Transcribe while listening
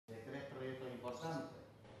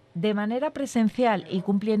De manera presencial y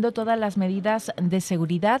cumpliendo todas las medidas de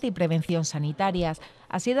seguridad y prevención sanitarias.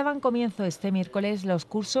 Así daban comienzo este miércoles los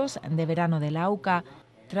cursos de verano de la UCA.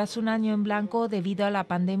 Tras un año en blanco debido a la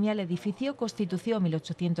pandemia, el edificio Constitución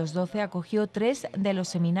 1812 acogió 3 de los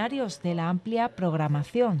seminarios de la amplia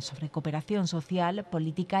programación sobre cooperación social,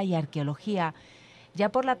 política y arqueología. Ya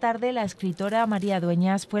por la tarde, la escritora María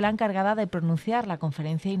Dueñas fue la encargada de pronunciar la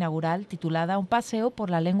conferencia inaugural titulada Un paseo por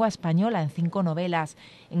la lengua española en 5 novelas,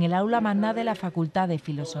 en el aula magna de la Facultad de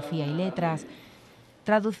Filosofía y Letras.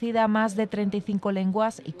 Traducida a más de 35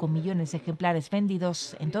 lenguas y con millones de ejemplares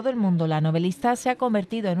vendidos en todo el mundo, la novelista se ha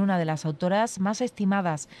convertido en una de las autoras más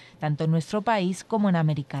estimadas, tanto en nuestro país como en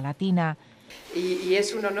América Latina. Y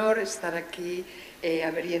es un honor estar aquí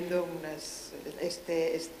abriendo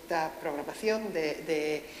esta programación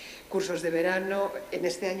de cursos de verano en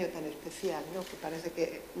este año tan especial, ¿no? Que parece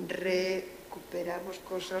que recuperamos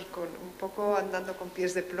cosas un poco andando con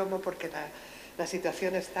pies de plomo porque la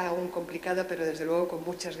situación está aún complicada, pero desde luego con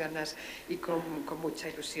muchas ganas y con mucha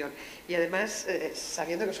ilusión. Y además,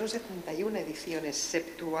 sabiendo que son 71 ediciones,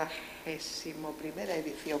 71ª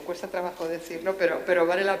edición, cuesta trabajo decirlo, pero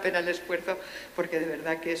vale la pena el esfuerzo porque de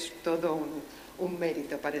verdad que es todo un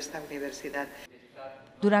mérito para esta universidad.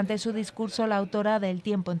 Durante su discurso, la autora de El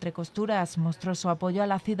tiempo entre costuras mostró su apoyo a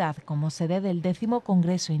la ciudad como sede del 10º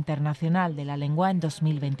Congreso Internacional de la Lengua en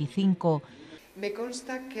 2025. Me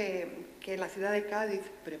consta que la ciudad de Cádiz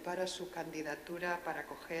prepara su candidatura para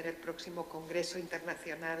acoger el próximo Congreso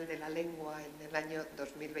Internacional de la Lengua en el año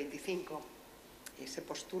 2025 y se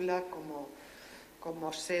postula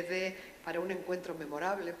como sede para un encuentro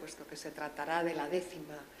memorable, puesto que se tratará de la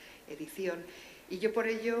 10ª edición. Y yo por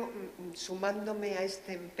ello, sumándome a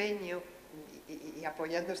este empeño y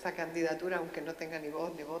apoyando esta candidatura, aunque no tenga ni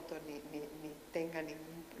voz, ni voto, ni tenga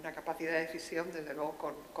ninguna capacidad de decisión, desde luego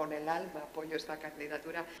con el alma apoyo esta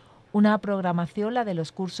candidatura. Una programación, la de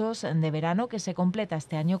los cursos de verano, que se completa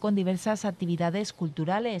este año con diversas actividades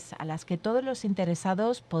culturales a las que todos los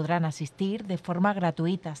interesados podrán asistir de forma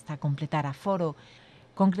gratuita hasta completar aforo.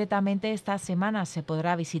 Concretamente, esta semana se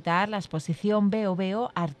podrá visitar la exposición Veo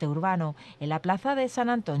Veo Arte Urbano en la plaza de San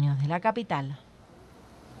Antonio de la capital.